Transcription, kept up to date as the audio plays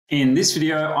In this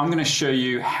video, I'm going to show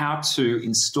you how to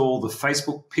install the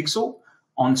Facebook pixel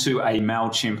onto a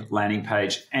Mailchimp landing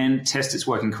page and test it's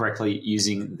working correctly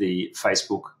using the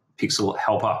Facebook pixel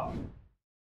helper.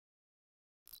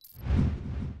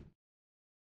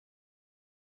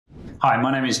 Hi,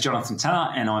 my name is Jonathan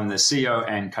Tanner and I'm the CEO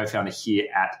and co-founder here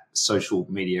at Social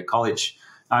Media College.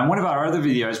 In one of our other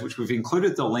videos, which we've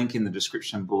included the link in the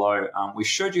description below, we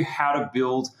showed you how to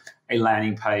build a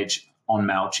landing page on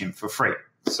Mailchimp for free.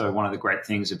 So one of the great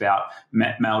things about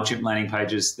Mailchimp landing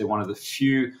pages, they're one of the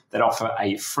few that offer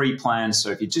a free plan.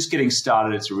 So if you're just getting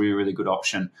started, it's a really, really good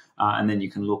option. And then you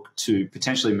can look to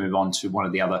potentially move on to one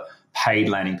of the other paid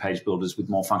landing page builders with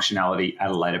more functionality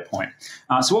at a later point.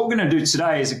 So what we're going to do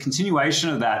today is a continuation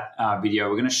of that video.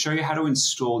 We're going to show you how to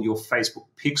install your Facebook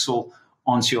pixel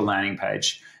onto your landing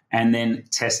page and then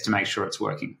test to make sure it's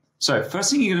working. So first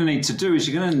thing you're going to need to do is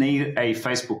you're going to need a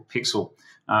Facebook pixel.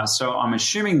 So I'm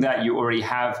assuming that you already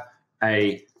have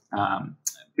a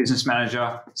business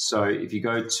manager. So if you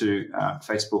go to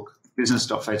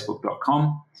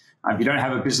business.facebook.com, if you don't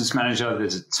have a business manager,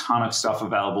 there's a ton of stuff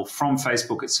available from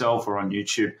Facebook itself or on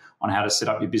YouTube on how to set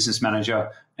up your business manager.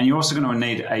 And you're also going to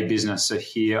need a business. So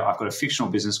here I've got a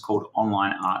fictional business called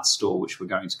Online Art Store, which we're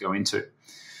going to go into.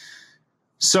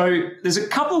 So there's a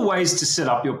couple of ways to set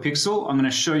up your pixel. I'm going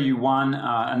to show you one.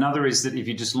 Another is that if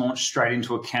you just launch straight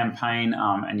into a campaign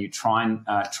and you try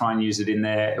and use it in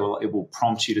there, it will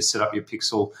prompt you to set up your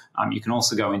pixel. You can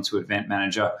also go into Event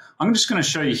Manager. I'm just going to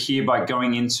show you here by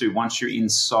going into, once you're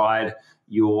inside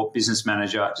your business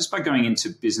manager, just by going into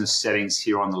business settings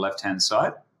here on the left-hand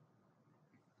side.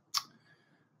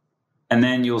 And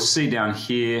then you'll see down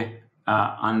here,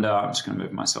 I'm just going to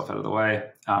move myself out of the way.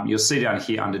 You'll see down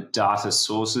here under data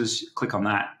sources, click on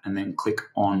that and then click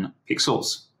on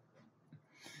pixels.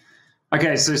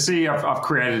 Okay, so see I've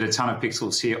created a ton of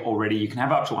pixels here already. You can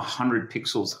have up to 100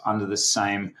 pixels under the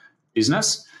same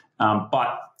business,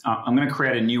 but I'm going to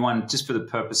create a new one just for the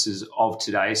purposes of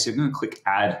today. So you're going to click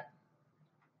add.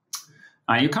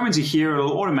 You'll come into here,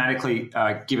 it'll automatically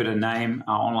give it a name,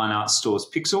 Online Art Store's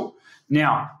pixel.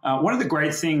 Now, one of the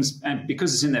great things, and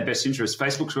because it's in their best interest,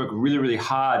 Facebook's worked really, really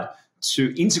hard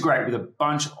to integrate with a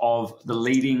bunch of the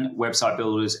leading website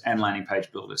builders and landing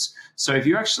page builders. So if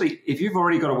you've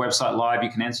already got a website live, you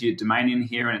can enter your domain in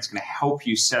here and it's going to help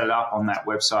you set it up on that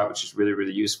website, which is really,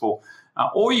 really useful.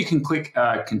 Or you can click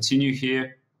continue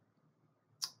here.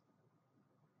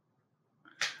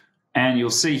 And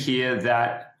you'll see here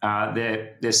that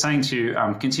they're saying to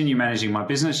continue managing my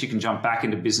business. You can jump back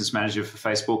into Business Manager for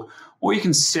Facebook, or you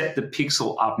can set the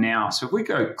pixel up now. So if we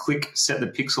go click Set the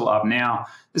Pixel Up Now,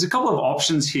 there's a couple of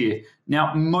options here.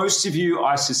 Now, most of you,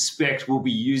 I suspect, will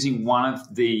be using one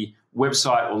of the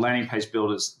website or landing page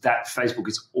builders that Facebook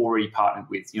is already partnered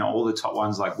with. You know, all the top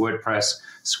ones like WordPress,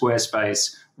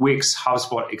 Squarespace, Wix,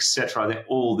 HubSpot, etc. They're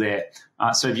all there.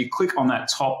 So if you click on that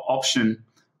top option,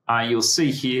 you'll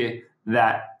see here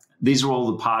that these are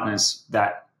all the partners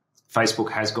that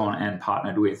Facebook has gone and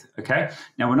partnered with, okay?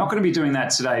 Now, we're not going to be doing that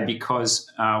today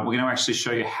because we're going to actually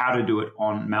show you how to do it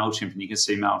on Mailchimp, and you can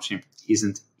see Mailchimp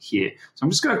isn't here. So I'm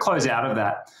just going to close out of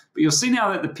that. But you'll see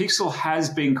now that the pixel has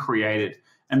been created.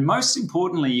 And most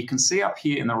importantly, you can see up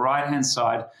here in the right-hand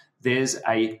side, there's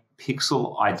a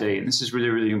pixel ID. And this is really,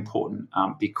 really important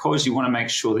because you want to make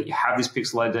sure that you have this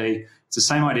pixel ID. It's the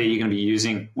same idea you're going to be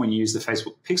using when you use the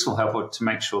Facebook pixel helper to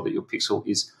make sure that your pixel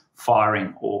is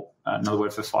firing, or another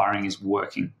word for firing is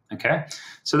working, okay?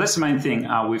 So that's the main thing.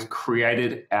 We've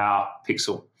created our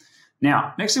pixel.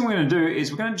 Now, next thing we're going to do is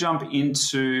we're going to jump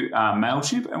into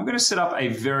Mailchimp, and we're going to set up a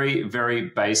very, very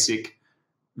basic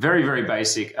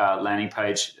landing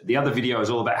page. The other video is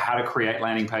all about how to create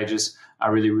landing pages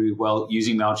really, really well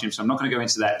using Mailchimp. So I'm not going to go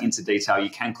into that into detail.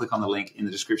 You can click on the link in the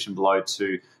description below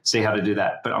to see how to do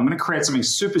that. But I'm going to create something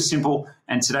super simple.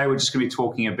 And today we're just going to be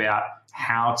talking about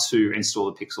how to install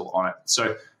the pixel on it.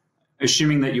 So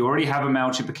assuming that you already have a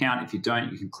Mailchimp account, if you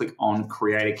don't, you can click on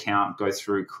create account, go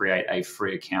through, create a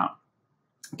free account.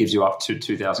 It gives you up to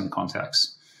 2,000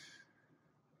 contacts.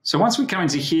 So once we come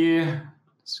into here,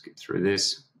 let's get through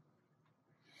this.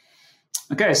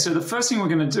 Okay, so the first thing we're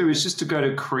going to do is just to go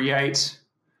to create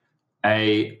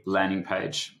a landing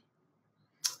page.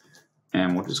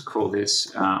 And we'll just call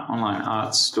this Online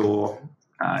Art Store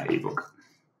ebook.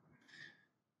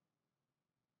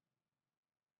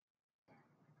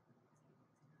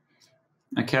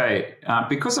 Okay,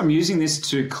 because I'm using this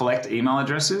to collect email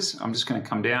addresses, I'm just going to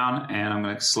come down and I'm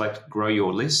going to select grow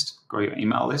your list, grow your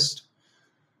email list.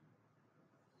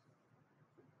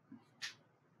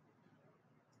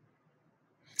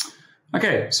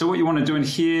 Okay, so what you want to do in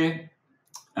here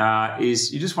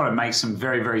is you just want to make some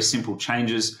very, very simple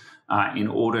changes. in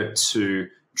order to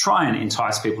try and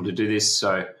entice people to do this.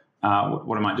 So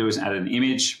what I might do is add an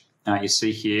image. You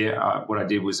see here, what I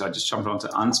did was I just jumped onto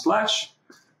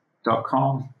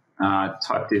unsplash.com,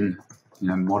 typed in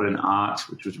modern art,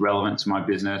 which was relevant to my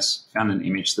business, found an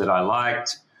image that I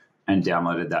liked, and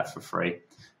downloaded that for free.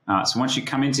 So once you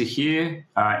come into here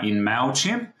in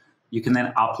Mailchimp, you can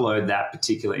then upload that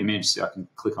particular image. So I can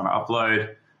click on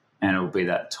upload, and it will be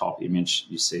that top image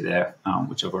you see there,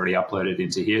 which I've already uploaded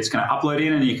into here. It's going to upload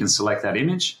in, and you can select that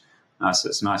image. So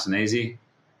it's nice and easy.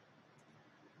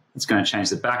 It's going to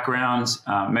change the background.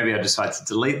 Maybe I decide to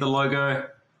delete the logo.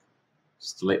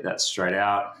 Just delete that straight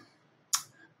out.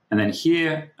 And then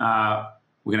here,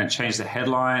 we're going to change the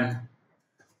headline.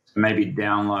 Maybe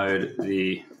download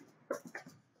the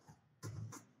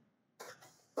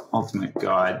Ultimate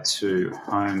Guide to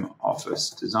Home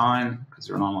Office Design, because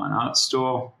they're an online art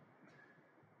store.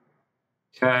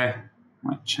 Okay,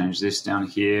 might change this down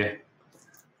here.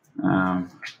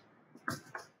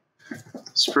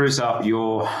 Spruce up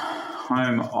your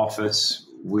home office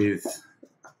with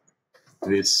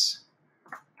this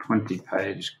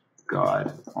 20-page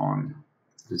guide on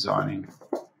designing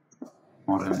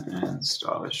modern and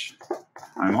stylish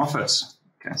home office.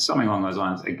 Okay, something along those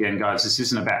lines. Again, guys, this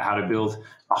isn't about how to build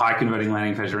a high-converting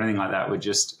landing page or anything like that. We're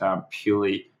just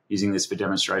purely using this for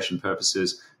demonstration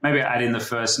purposes. Maybe add in the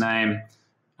first name.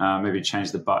 Maybe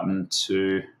change the button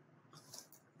to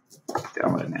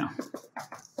download now.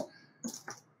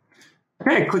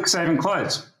 Okay, click Save and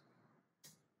Close.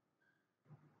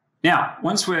 Now,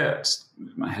 once we're,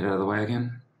 move my head out of the way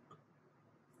again.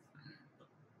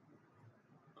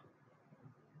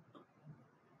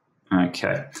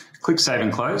 Okay, click Save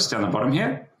and Close down the bottom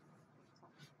here.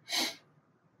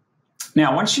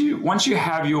 Now, once you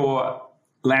have your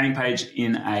landing page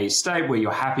in a state where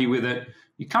you're happy with it,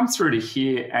 you come through to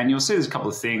here, and you'll see there's a couple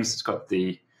of things. It's got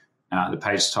the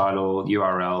page title,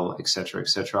 URL,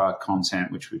 etc.,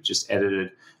 content, which we've just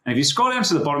edited. And if you scroll down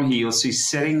to the bottom here, you'll see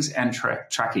settings and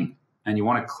tracking, and you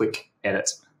want to click edit.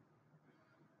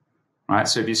 All right,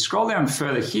 so if you scroll down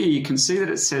further here, you can see that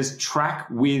it says track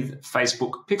with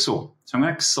Facebook Pixel. So I'm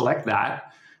going to select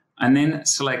that and then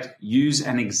select use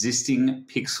an existing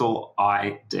Pixel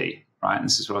ID, right? And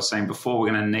this is what I was saying before.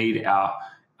 We're going to need our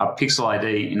Pixel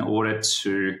ID in order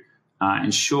to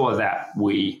ensure that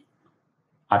we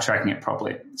are tracking it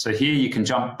properly. So here you can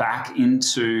jump back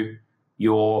into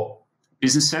your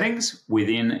business settings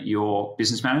within your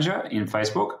business manager in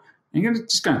Facebook. And you're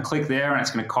just going to click there, and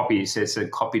it's going to copy. So it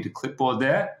said copy to clipboard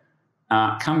there.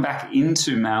 Come back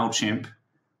into Mailchimp,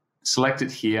 select it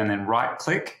here, and then right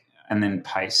click and then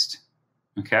paste.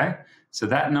 Okay, so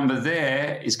that number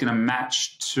there is going to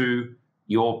match to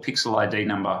your Pixel ID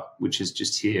number, which is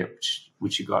just here,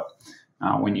 which you got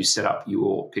when you set up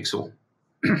your Pixel.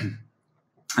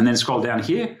 And then scroll down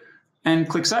here and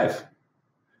click Save.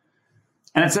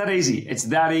 And it's that easy. It's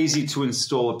that easy to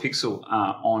install a Pixel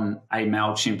on a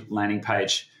Mailchimp landing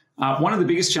page. One of the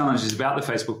biggest challenges about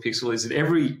the Facebook Pixel is that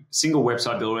every single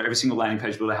website builder, every single landing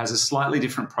page builder has a slightly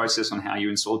different process on how you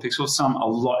install a Pixel. Some a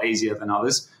lot easier than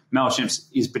others. Mailchimp's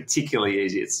is particularly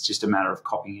easy. It's just a matter of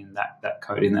copying in that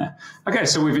code in there. Okay,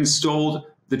 so we've installed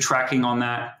the tracking on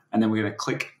that, and then we're going to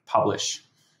click Publish.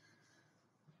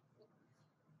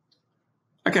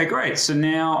 Okay, great. So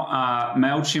now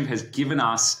Mailchimp has given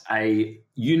us a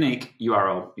unique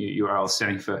URL. URL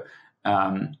standing for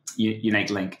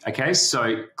unique link. Okay,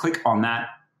 so click on that,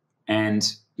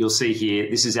 and you'll see here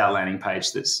this is our landing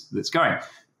page that's going.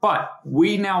 But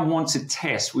we now want to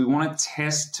test. We want to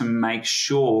test to make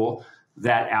sure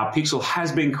that our Pixel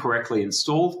has been correctly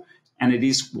installed, and it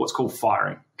is what's called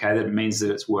firing. Okay, that means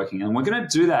that it's working, and we're going to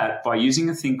do that by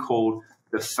using a thing called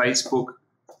the Facebook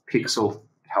Pixel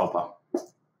Helper.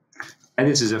 And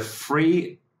this is a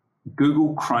free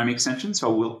Google Chrome extension,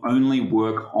 so it will only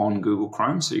work on Google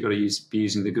Chrome. So you've got to be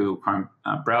using the Google Chrome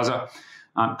browser.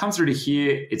 Come through to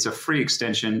here. It's a free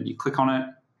extension. You click on it,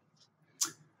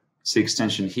 see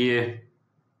extension here,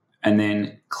 and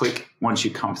then click. Once you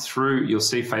come through, you'll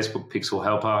see Facebook Pixel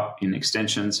Helper in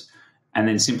extensions, and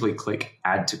then simply click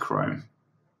Add to Chrome,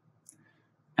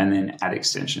 and then Add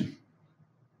Extension.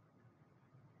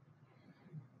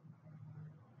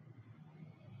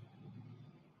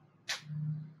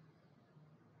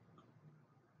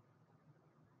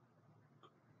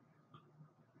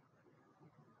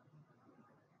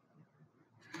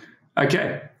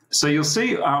 Okay, so you'll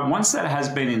see once that has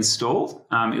been installed,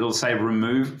 it'll say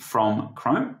remove from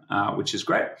Chrome, which is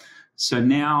great. So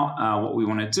now what we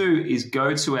want to do is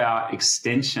go to our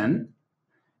extension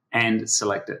and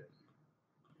select it.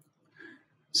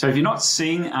 So if you're not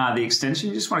seeing the extension,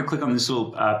 you just want to click on this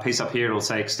little piece up here. It'll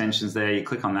say extensions there. You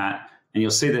click on that, and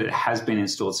you'll see that it has been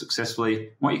installed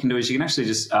successfully. What you can do is you can actually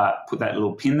just put that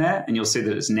little pin there, and you'll see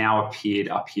that it's now appeared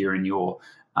up here in your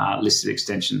list of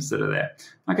extensions that are there.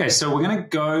 Okay, so we're going to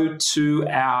go to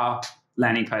our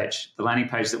landing page, the landing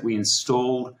page that we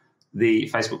installed the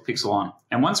Facebook pixel on.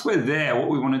 And once we're there, what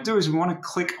we want to do is we want to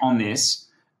click on this,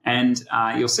 and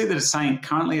you'll see that it's saying,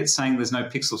 currently it's saying there's no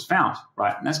pixels found,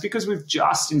 right? And that's because we've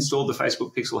just installed the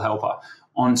Facebook pixel helper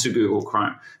onto Google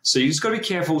Chrome. So you just got to be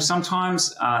careful.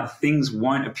 Sometimes things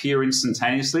won't appear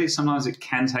instantaneously. Sometimes it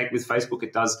can take, with Facebook,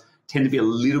 it does tend to be a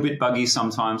little bit buggy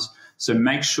sometimes. So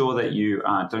make sure that you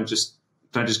don't just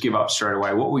give up straight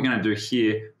away. What we're going to do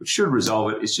here, which should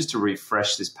resolve it, is just to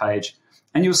refresh this page.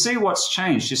 And you'll see what's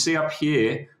changed. You see up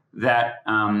here that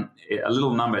a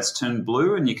little number, it's turned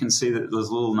blue, and you can see that there's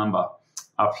a little number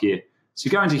up here. So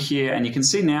you go into here, and you can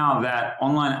see now that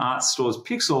Online Art Store's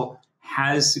pixel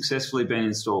has successfully been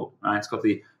installed. Right? It's got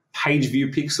the page view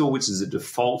pixel, which is a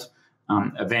default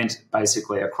event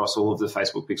basically across all of the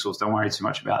Facebook pixels. Don't worry too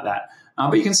much about that.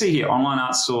 But you can see here, Online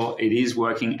Art Store, it is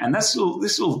working. And that's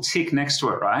this little tick next to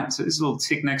it, right? So this little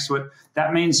tick next to it,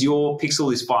 that means your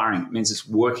pixel is firing. It means it's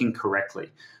working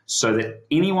correctly. So that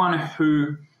anyone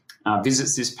who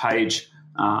visits this page,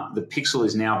 the pixel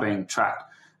is now being tracked.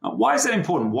 Why is that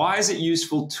important? Why is it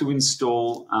useful to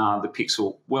install the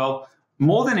pixel? Well,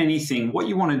 more than anything, what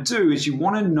you want to do is you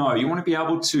want to be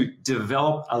able to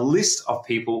develop a list of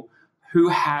people who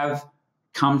have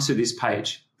come to this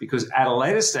page, because at a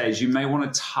later stage, you may want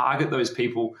to target those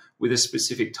people with a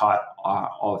specific type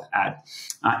of ad.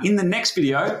 In the next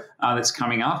video that's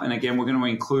coming up, and again, we're going to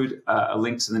include a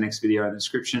link to the next video in the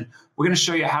description, we're going to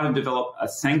show you how to develop a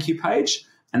thank you page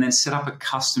and then set up a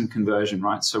custom conversion,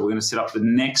 right? So we're going to set up the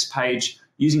next page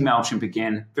using Mailchimp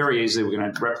again, very easily. We're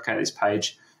going to replicate this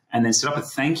page and then set up a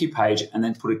thank you page and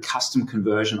then put a custom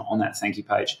conversion on that thank you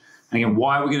page. And again,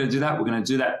 why are we going to do that? We're going to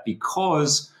do that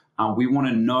because we want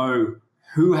to know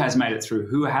who has made it through,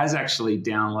 who has actually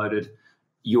downloaded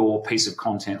your piece of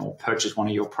content or purchased one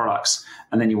of your products.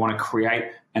 And then you want to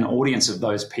create an audience of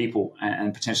those people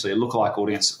and potentially a lookalike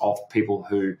audience of people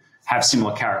who have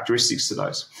similar characteristics to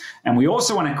those. And we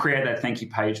also want to create that thank you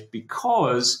page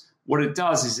because what it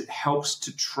does is it helps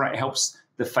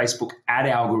the Facebook ad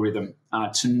algorithm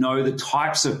to know the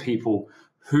types of people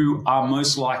who are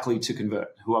most likely to convert,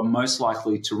 who are most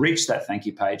likely to reach that thank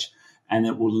you page, and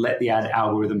it will let the ad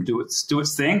algorithm do its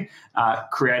thing,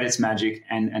 create its magic,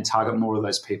 and target more of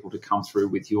those people to come through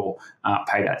with your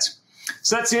paid ads.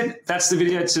 So that's it. That's the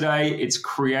video today. It's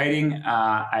creating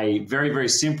a very, very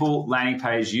simple landing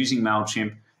page using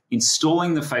Mailchimp,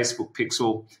 installing the Facebook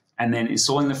pixel, and then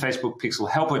installing the Facebook pixel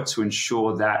helper to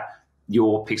ensure that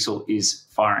your pixel is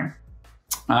firing.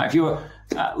 If you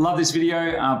love this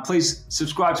video, please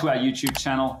subscribe to our YouTube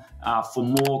channel for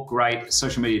more great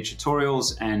social media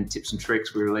tutorials and tips and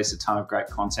tricks. We release a ton of great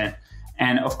content.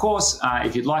 And of course,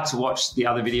 if you'd like to watch the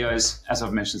other videos, as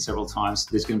I've mentioned several times,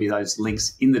 there's going to be those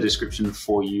links in the description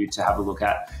for you to have a look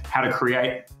at how to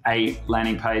create a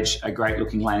landing page, a great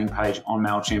looking landing page on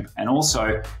Mailchimp, and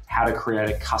also how to create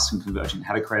a custom conversion,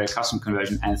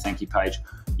 and a thank you page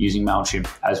using Mailchimp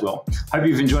as well. Hope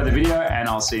you've enjoyed the video, and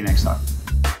I'll see you next time.